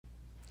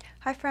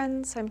Hi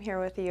friends, I'm here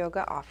with a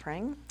yoga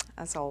offering.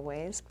 As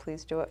always,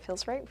 please do what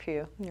feels right for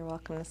you. You're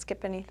welcome to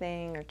skip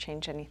anything or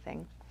change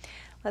anything.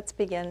 Let's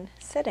begin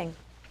sitting.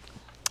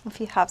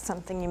 If you have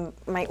something you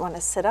might want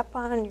to sit up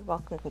on, you're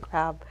welcome to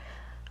grab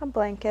a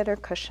blanket or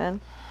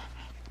cushion.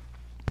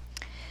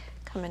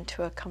 Come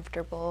into a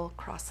comfortable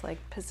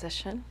cross-legged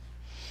position.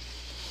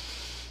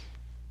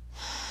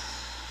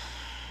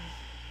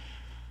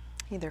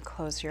 Either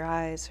close your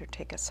eyes or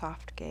take a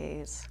soft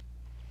gaze.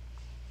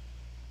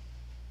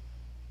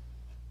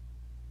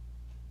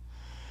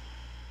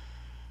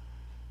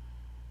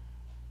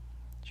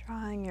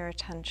 Drawing your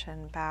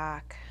attention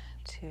back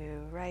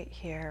to right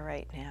here,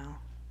 right now.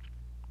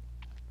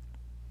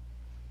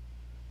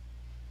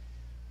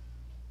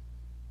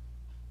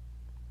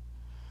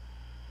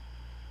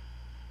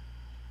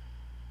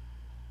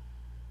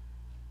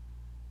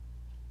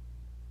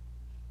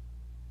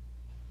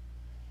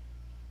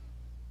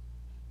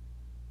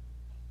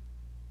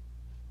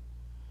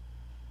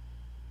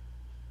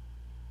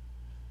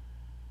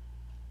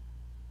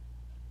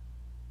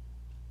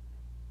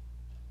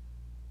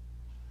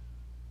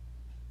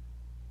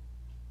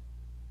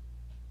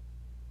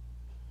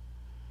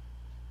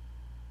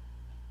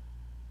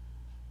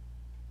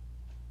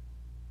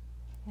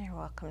 You're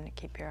welcome to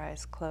keep your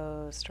eyes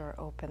closed or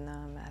open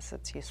them as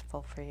it's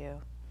useful for you.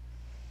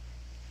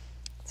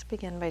 Let's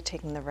begin by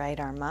taking the right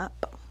arm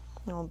up.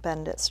 We'll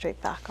bend it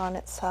straight back on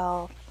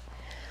itself.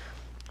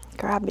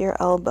 Grab your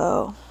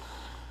elbow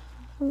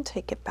and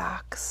take it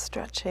back,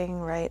 stretching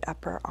right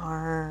upper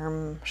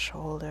arm,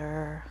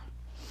 shoulder.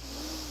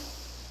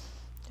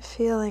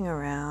 Feeling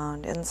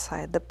around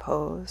inside the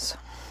pose.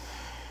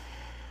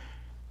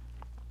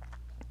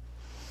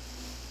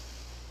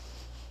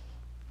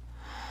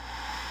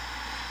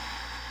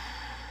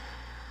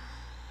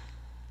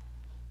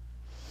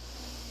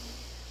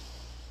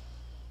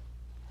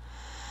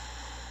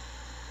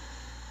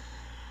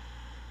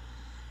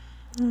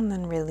 And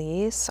then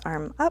release,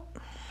 arm up,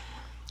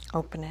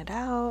 open it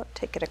out,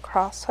 take it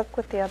across, hook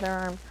with the other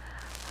arm,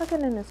 hug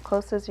it in as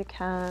close as you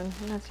can,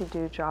 and as you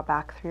do, draw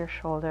back through your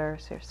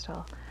shoulders, so you're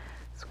still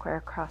square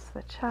across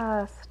the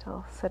chest,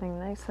 still sitting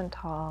nice and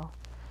tall.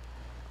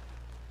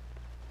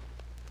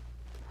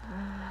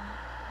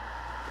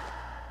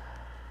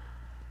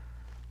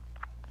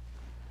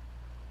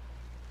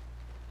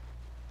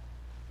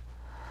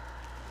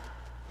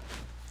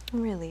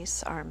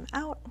 Release, arm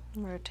out,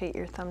 rotate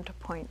your thumb to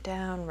point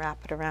down,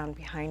 wrap it around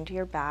behind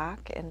your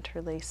back,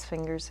 interlace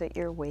fingers at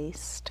your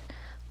waist,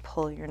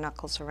 pull your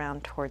knuckles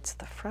around towards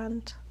the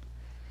front,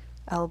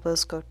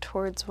 elbows go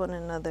towards one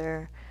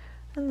another,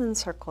 and then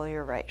circle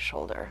your right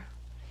shoulder.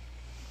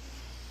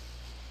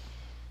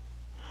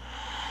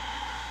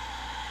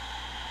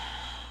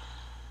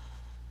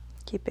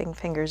 Keeping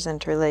fingers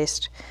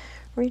interlaced,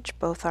 reach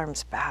both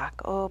arms back,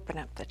 open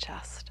up the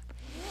chest.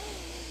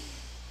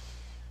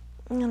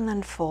 And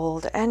then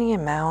fold any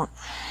amount.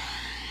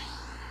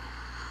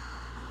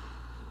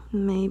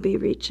 Maybe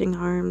reaching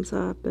arms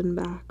up and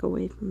back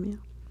away from you.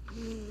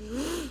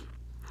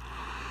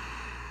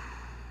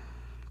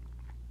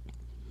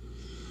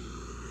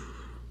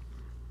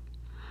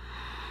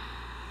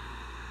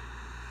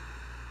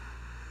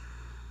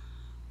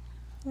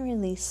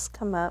 Release,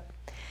 come up,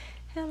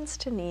 hands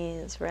to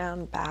knees,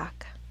 round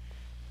back.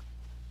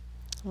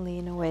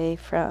 Lean away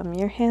from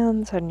your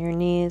hands on your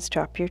knees,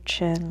 drop your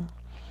chin.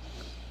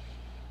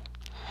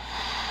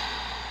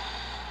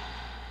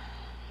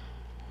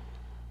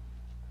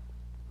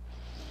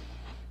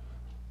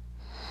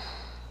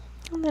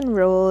 And then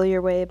roll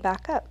your way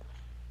back up.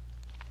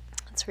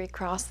 Let's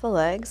recross the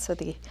legs so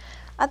the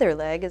other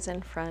leg is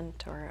in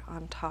front or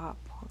on top.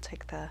 We'll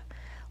take the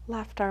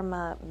left arm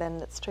up,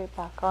 bend it straight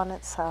back on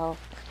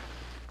itself.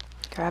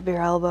 Grab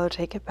your elbow,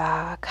 take it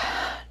back.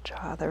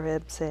 Draw the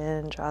ribs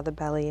in, draw the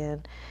belly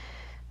in.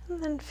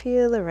 And then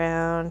feel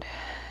around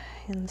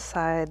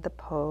inside the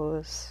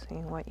pose,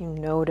 seeing what you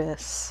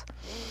notice.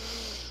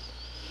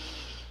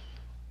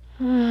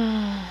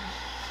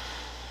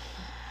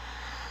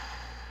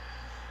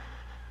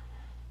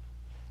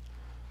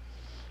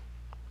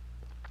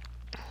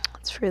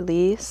 Let's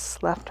release,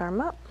 left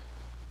arm up,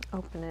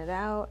 open it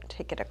out,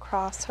 take it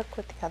across, hook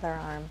with the other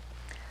arm,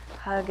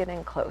 hug it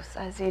in close.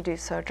 As you do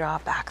so, draw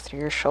back through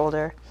your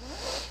shoulder,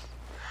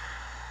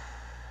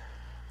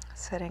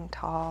 sitting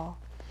tall.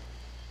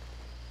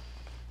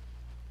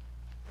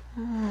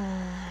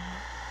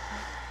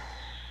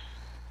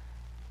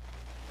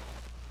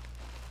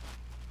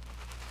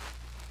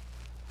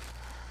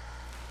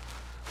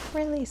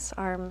 Release,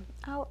 arm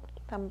out,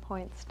 thumb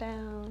points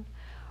down.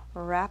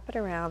 Wrap it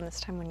around.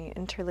 This time when you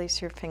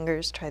interlace your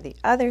fingers, try the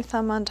other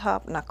thumb on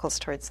top, knuckles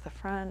towards the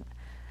front,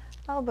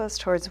 elbows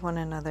towards one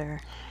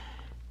another.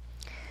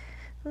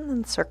 And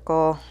then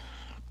circle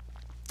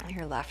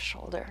your left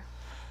shoulder.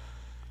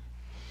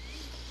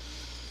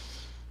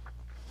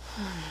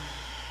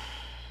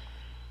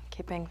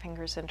 Keeping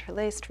fingers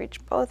interlaced,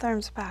 reach both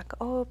arms back,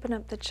 open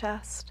up the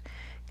chest.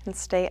 You can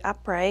stay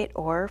upright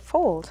or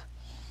fold.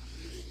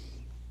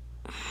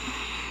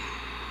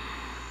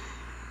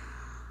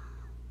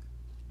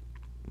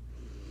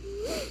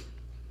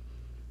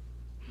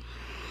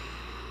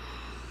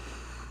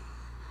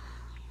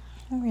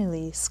 And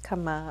release,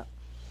 come up,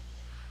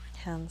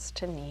 hands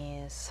to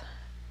knees,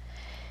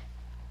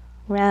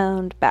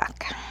 round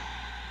back.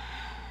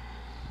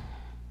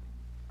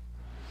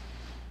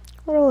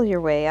 Roll your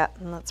way up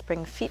and let's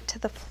bring feet to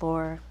the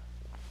floor,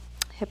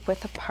 hip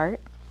width apart.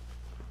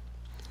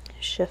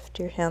 Shift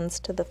your hands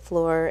to the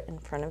floor in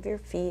front of your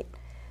feet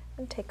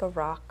and take a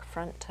rock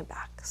front to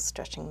back,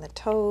 stretching the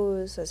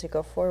toes as you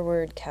go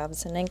forward,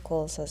 calves and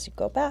ankles as you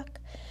go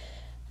back,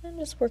 and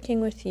just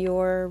working with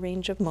your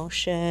range of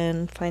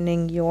motion,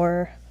 finding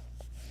your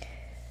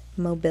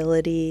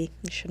mobility.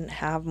 You shouldn't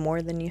have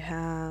more than you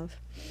have.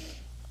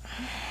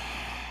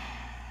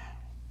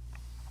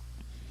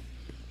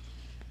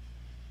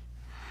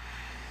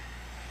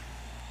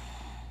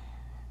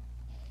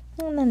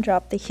 And then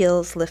drop the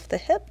heels, lift the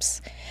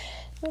hips,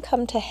 and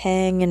come to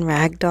hang and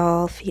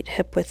ragdoll, feet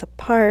hip width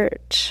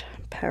apart,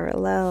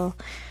 parallel.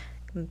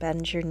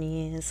 Bend your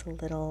knees a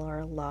little or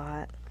a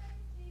lot.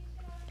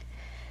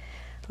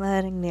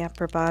 Letting the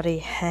upper body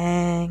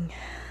hang,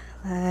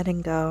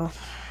 letting go.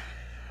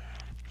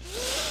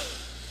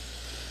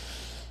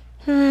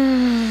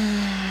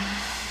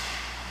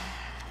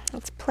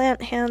 Let's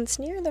plant hands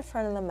near the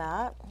front of the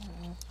mat.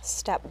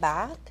 Step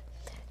back,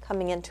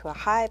 coming into a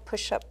high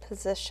push-up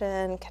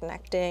position,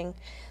 connecting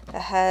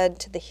the head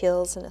to the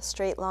heels in a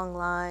straight long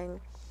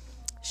line.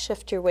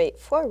 Shift your weight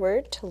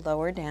forward to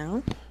lower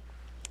down,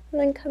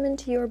 and then come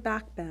into your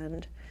back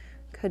bend.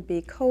 Could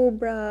be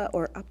cobra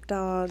or up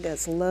dog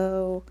as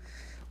low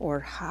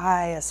or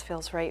high as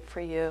feels right for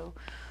you.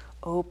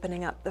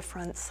 Opening up the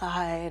front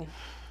side.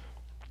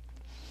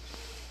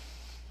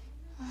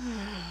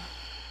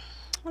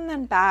 And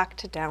then back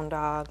to down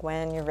dog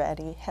when you're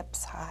ready,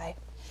 hips high.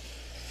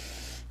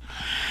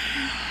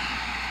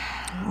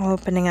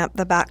 Opening up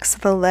the backs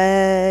of the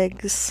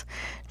legs,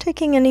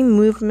 taking any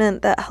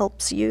movement that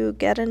helps you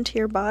get into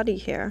your body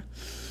here.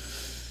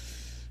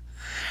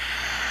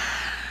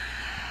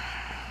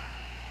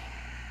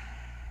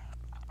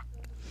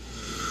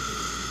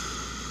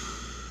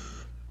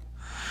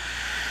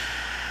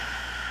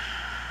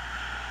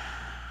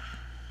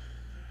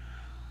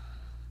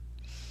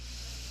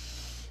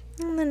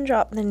 And then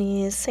drop the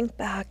knees, sink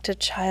back to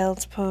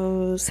child's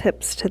pose,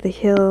 hips to the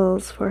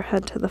heels,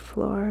 forehead to the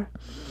floor.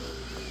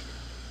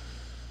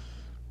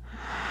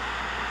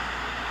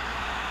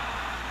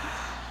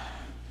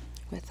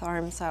 With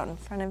arms out in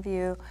front of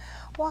you,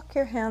 walk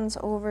your hands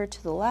over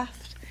to the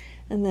left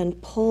and then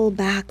pull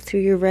back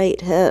through your right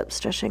hip,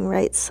 stretching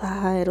right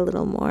side a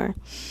little more.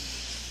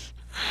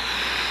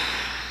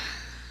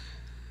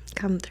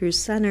 Come through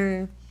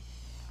center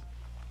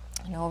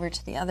and over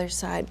to the other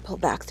side, pull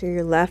back through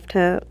your left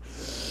hip.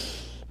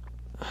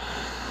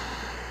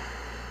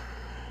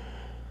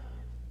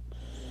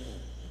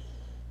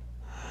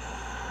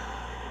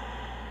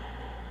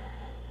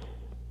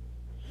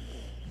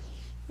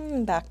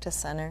 And back to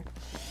center.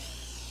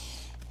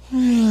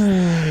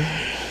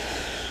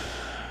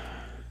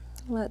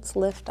 Let's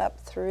lift up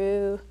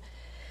through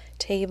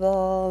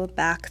table,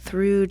 back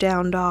through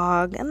down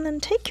dog, and then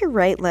take your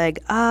right leg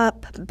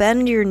up,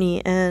 bend your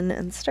knee in,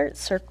 and start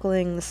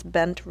circling this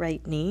bent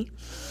right knee.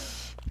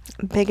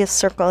 Biggest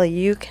circle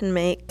you can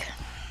make.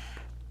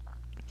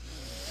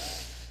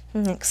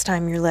 Next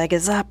time your leg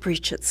is up,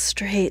 reach it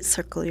straight,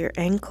 circle your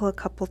ankle a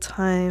couple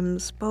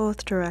times,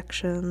 both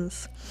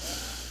directions.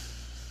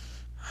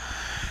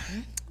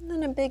 And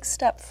then a big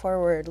step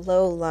forward,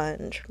 low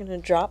lunge. We're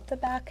going to drop the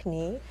back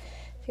knee.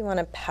 If you want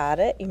to pat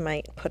it, you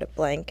might put a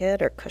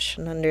blanket or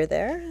cushion under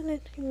there, and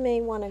you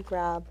may want to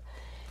grab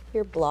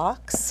your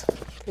blocks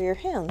for your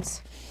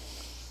hands.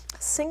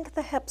 Sink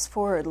the hips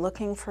forward,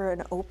 looking for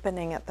an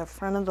opening at the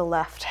front of the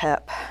left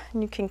hip.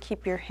 And you can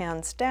keep your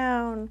hands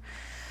down,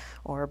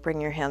 or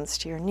bring your hands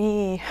to your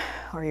knee,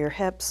 or your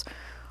hips,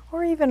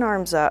 or even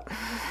arms up.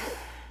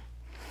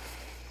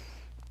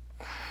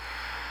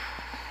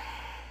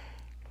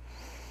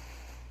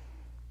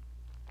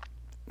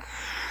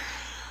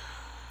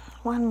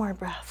 One more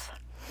breath.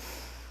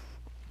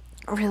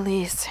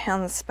 Release,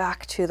 hands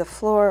back to the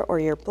floor or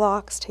your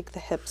blocks. Take the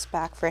hips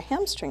back for a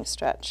hamstring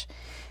stretch.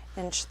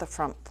 Inch the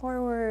front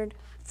forward,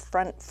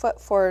 front foot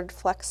forward,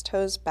 flex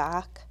toes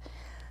back.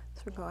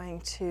 So we're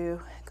going to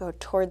go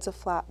towards a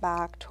flat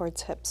back,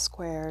 towards hip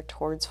square,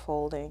 towards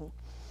folding,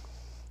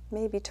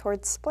 maybe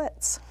towards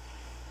splits.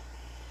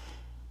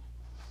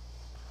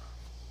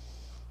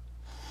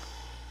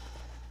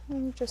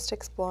 And just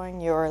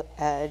exploring your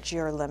edge,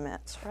 your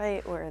limits,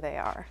 right where they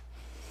are.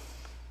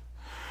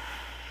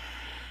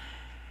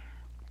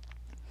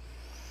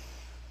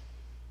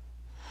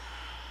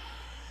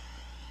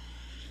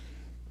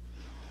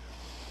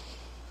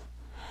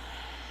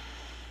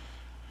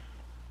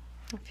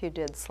 If you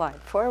did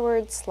slide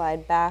forward,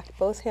 slide back,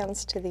 both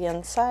hands to the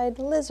inside,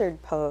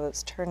 lizard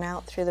pose, turn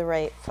out through the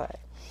right foot.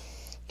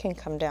 You can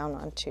come down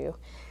onto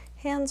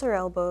hands or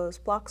elbows,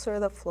 blocks or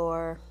the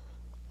floor.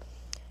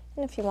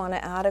 And if you want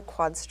to add a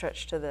quad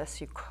stretch to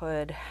this, you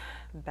could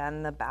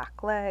bend the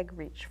back leg,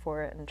 reach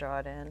for it and draw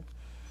it in.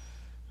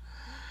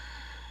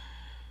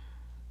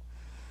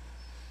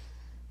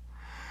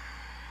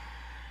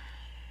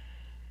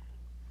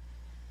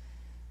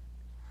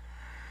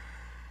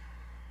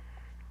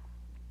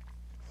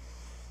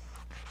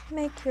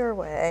 Make your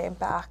way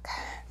back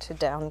to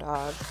down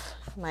dog.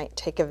 You might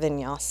take a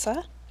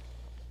vinyasa,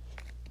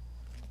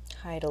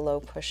 high to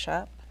low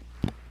push-up,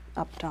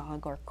 up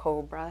dog or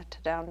cobra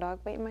to down dog,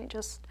 but you might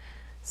just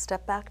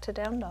step back to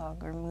down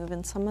dog or move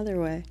in some other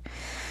way.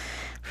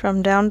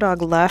 From down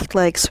dog, left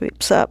leg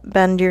sweeps up,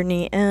 bend your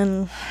knee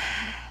in,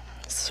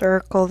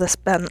 circle this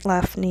bent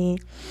left knee.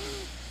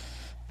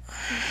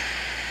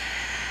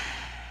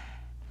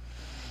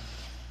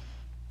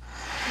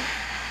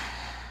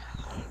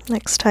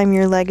 Next time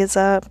your leg is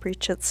up,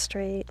 reach it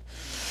straight.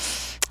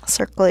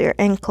 Circle your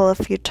ankle a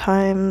few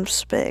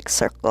times, big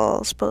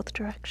circles, both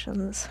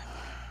directions.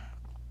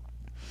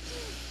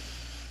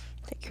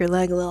 Take your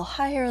leg a little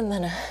higher and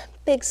then a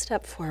big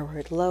step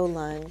forward, low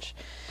lunge.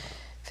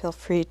 Feel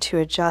free to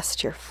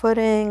adjust your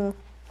footing.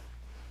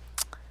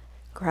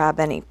 Grab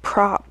any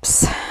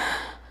props. You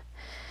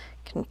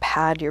can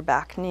pad your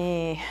back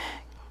knee,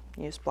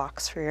 use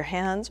blocks for your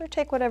hands, or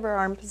take whatever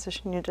arm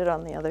position you did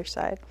on the other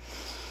side.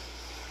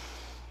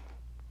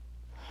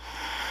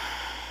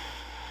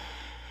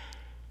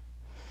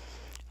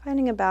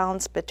 Finding a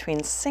balance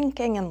between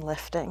sinking and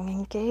lifting,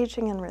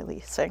 engaging and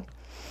releasing.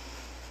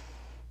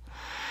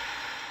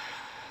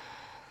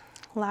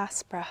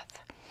 Last breath.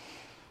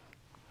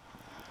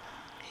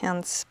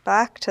 Hands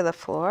back to the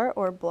floor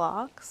or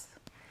blocks.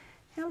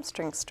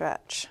 Hamstring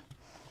stretch.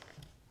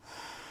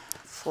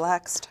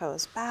 Flex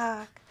toes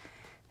back,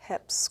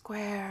 hips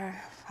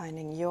square,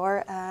 finding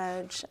your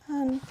edge.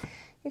 And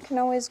you can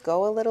always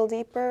go a little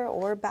deeper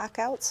or back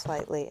out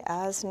slightly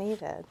as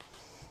needed.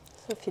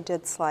 So if you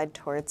did slide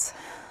towards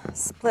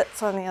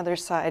splits on the other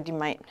side, you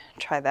might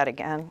try that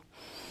again.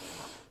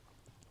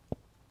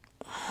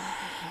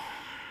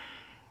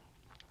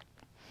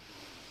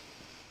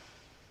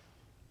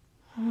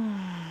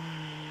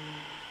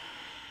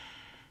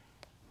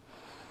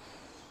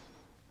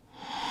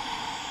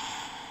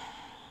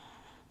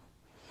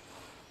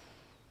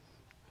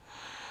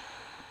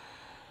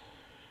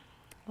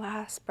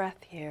 Last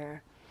breath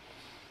here.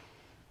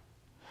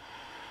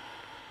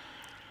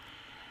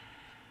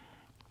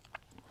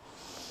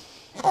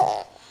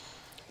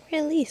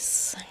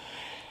 Release.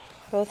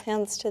 Both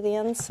hands to the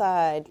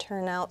inside.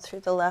 Turn out through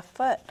the left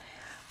foot.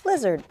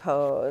 Lizard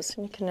pose.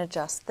 And you can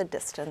adjust the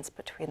distance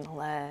between the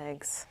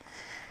legs.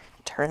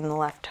 Turn the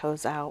left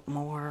toes out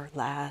more or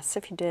less.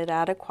 If you did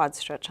add a quad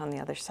stretch on the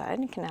other side,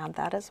 you can add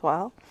that as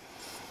well.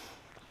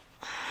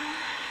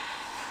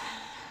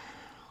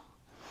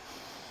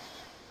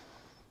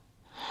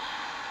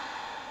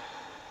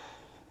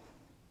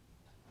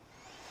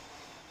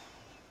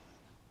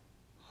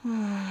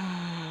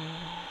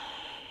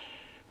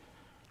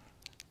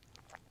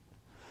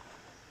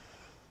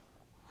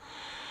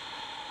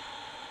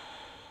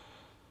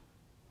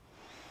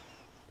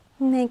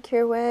 Make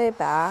your way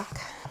back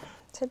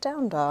to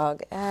down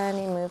dog,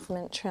 any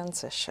movement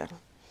transition.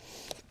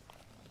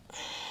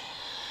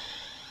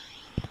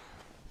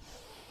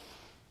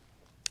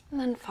 And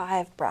then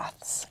 5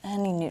 breaths,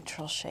 any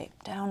neutral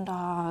shape, down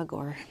dog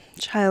or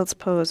child's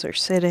pose or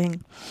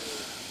sitting.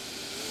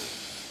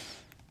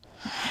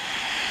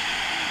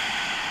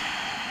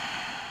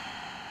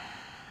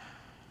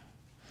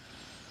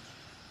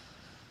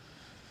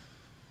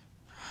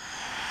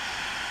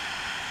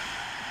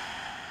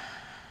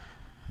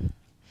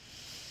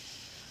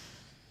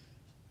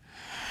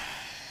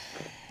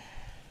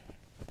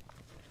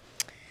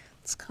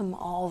 Let's come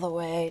all the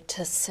way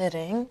to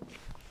sitting.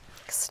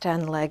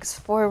 Extend legs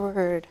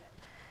forward.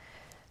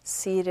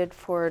 Seated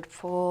forward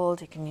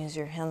fold. You can use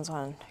your hands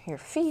on your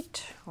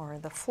feet or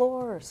the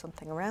floor or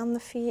something around the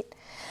feet.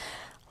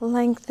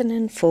 Lengthen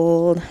and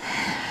fold.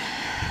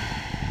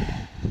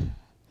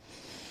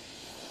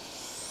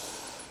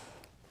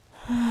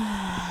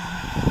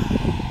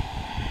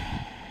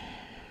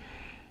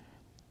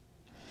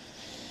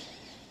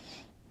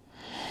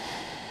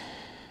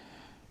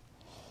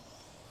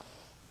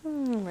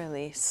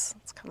 Release.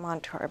 Let's come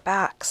onto our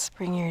backs.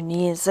 Bring your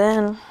knees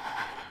in.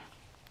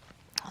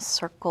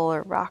 Circle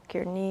or rock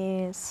your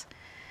knees.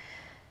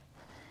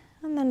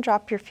 And then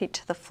drop your feet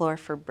to the floor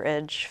for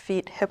bridge.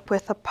 Feet hip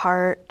width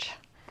apart.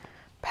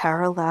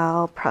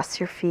 Parallel. Press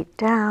your feet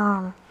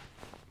down.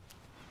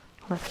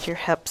 Lift your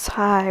hips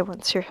high.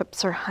 Once your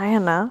hips are high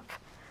enough,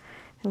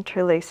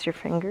 interlace your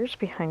fingers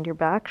behind your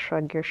back.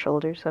 Shrug your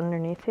shoulders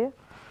underneath you.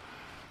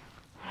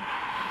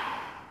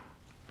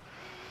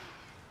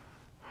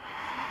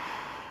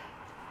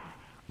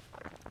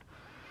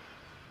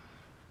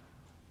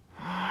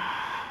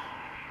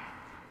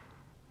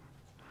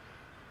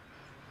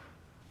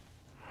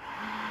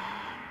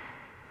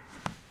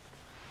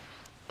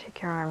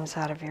 Take your arms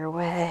out of your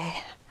way.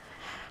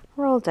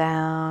 Roll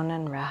down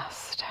and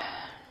rest.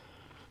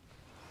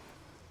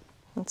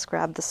 Let's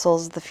grab the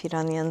soles of the feet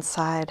on the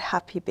inside.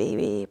 Happy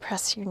baby.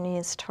 Press your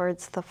knees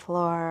towards the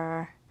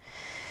floor.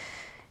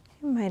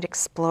 You might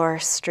explore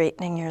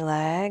straightening your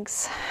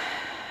legs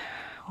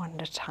one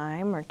at a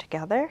time or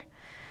together,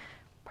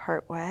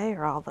 part way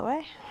or all the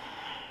way.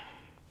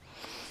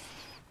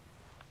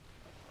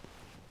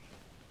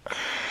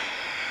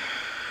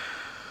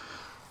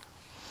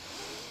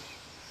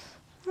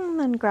 And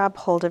then grab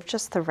hold of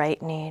just the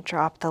right knee,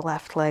 drop the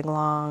left leg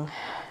long,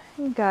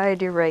 and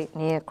guide your right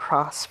knee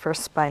across for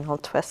spinal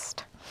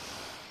twist.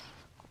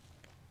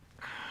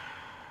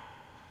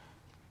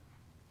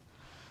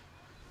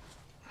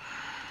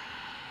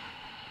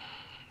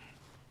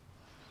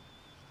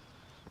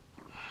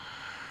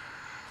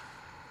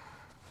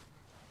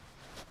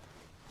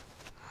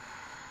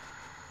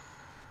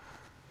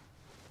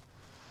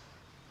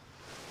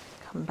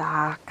 Come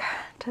back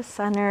to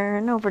center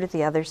and over to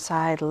the other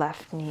side,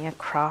 left knee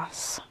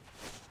across.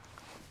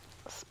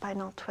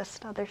 Spinal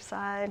twist, other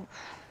side.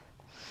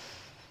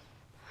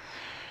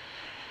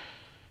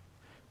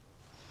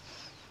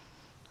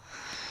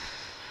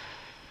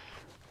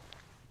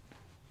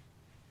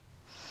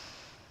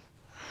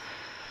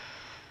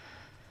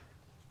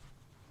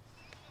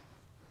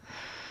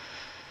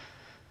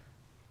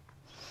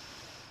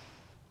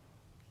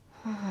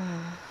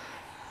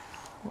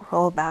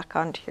 Roll back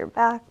onto your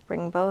back,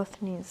 bring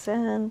both knees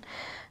in,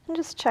 and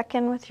just check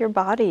in with your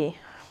body.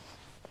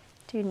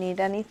 Do you need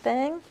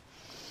anything?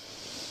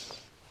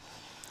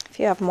 If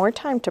you have more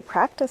time to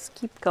practice,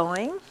 keep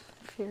going.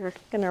 If you're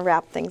going to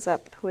wrap things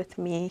up with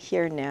me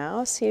here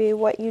now, see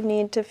what you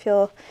need to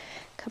feel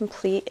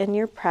complete in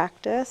your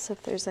practice.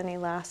 If there's any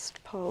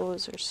last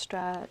pose or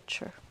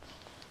stretch or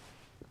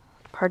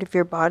part of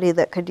your body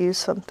that could use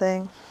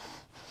something.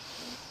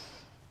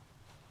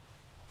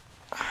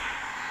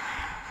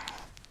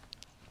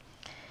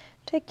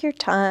 Take your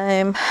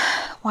time,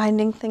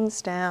 winding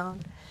things down.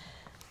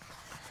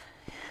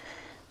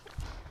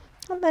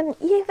 And then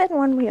even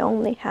when we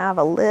only have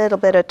a little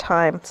bit of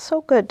time, it's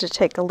so good to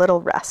take a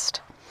little rest.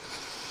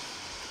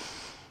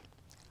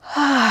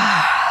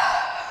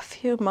 A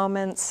few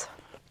moments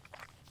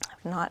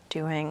of not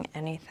doing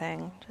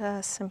anything,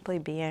 just simply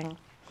being.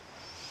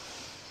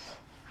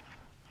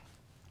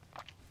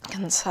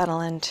 Can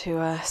settle into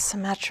a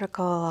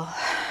symmetrical,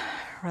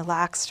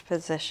 relaxed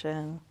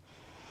position.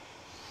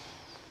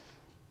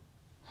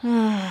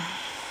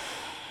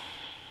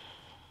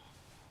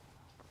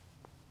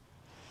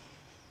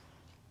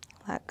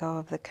 Let go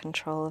of the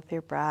control of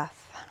your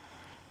breath.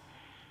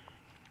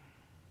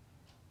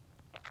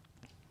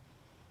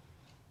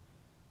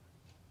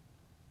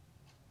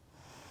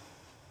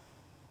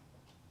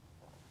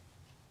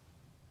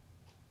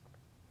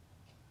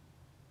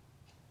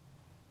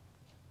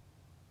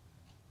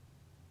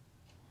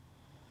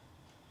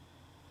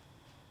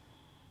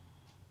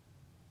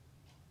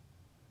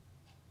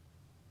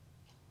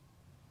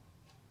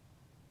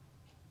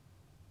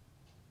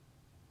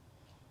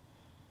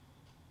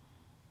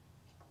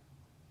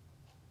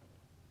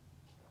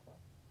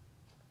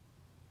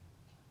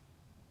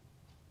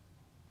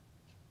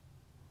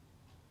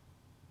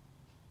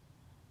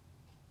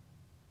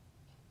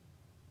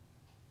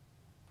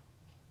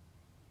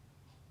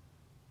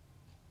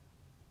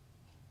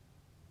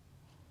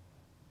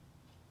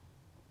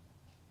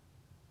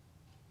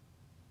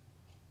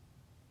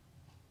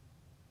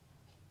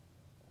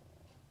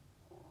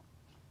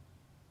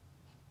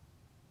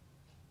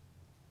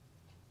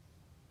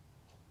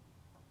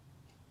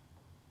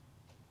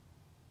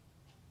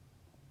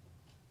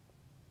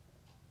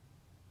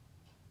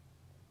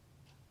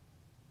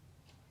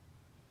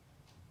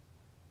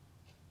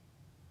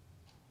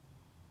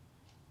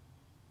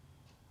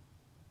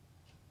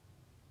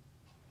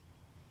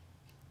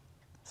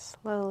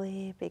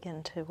 Slowly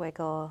begin to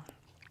wiggle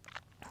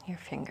your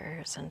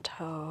fingers and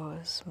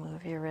toes,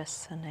 move your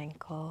wrists and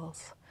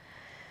ankles,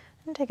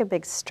 and take a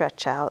big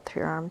stretch out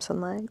through your arms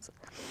and legs.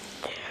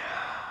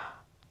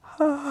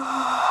 When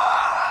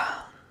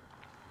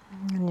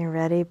you're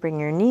ready, bring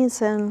your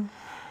knees in.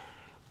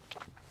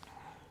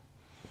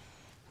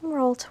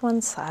 Roll to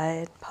one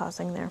side,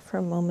 pausing there for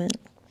a moment.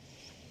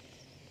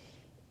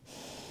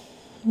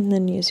 And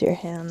then use your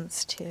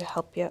hands to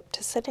help you up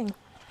to sitting.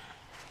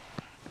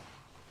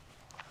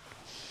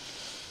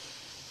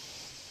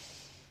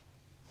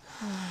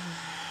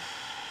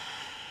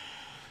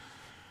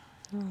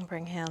 And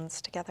bring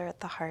hands together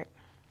at the heart.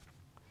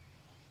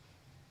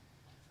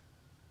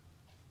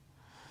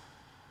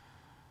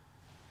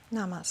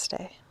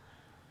 Namaste.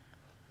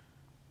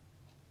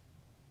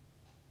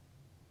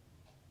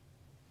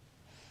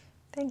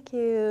 Thank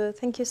you.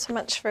 Thank you so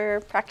much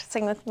for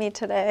practicing with me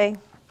today.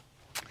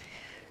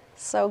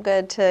 So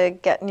good to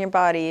get in your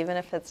body, even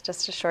if it's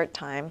just a short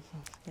time.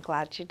 I'm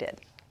glad you did.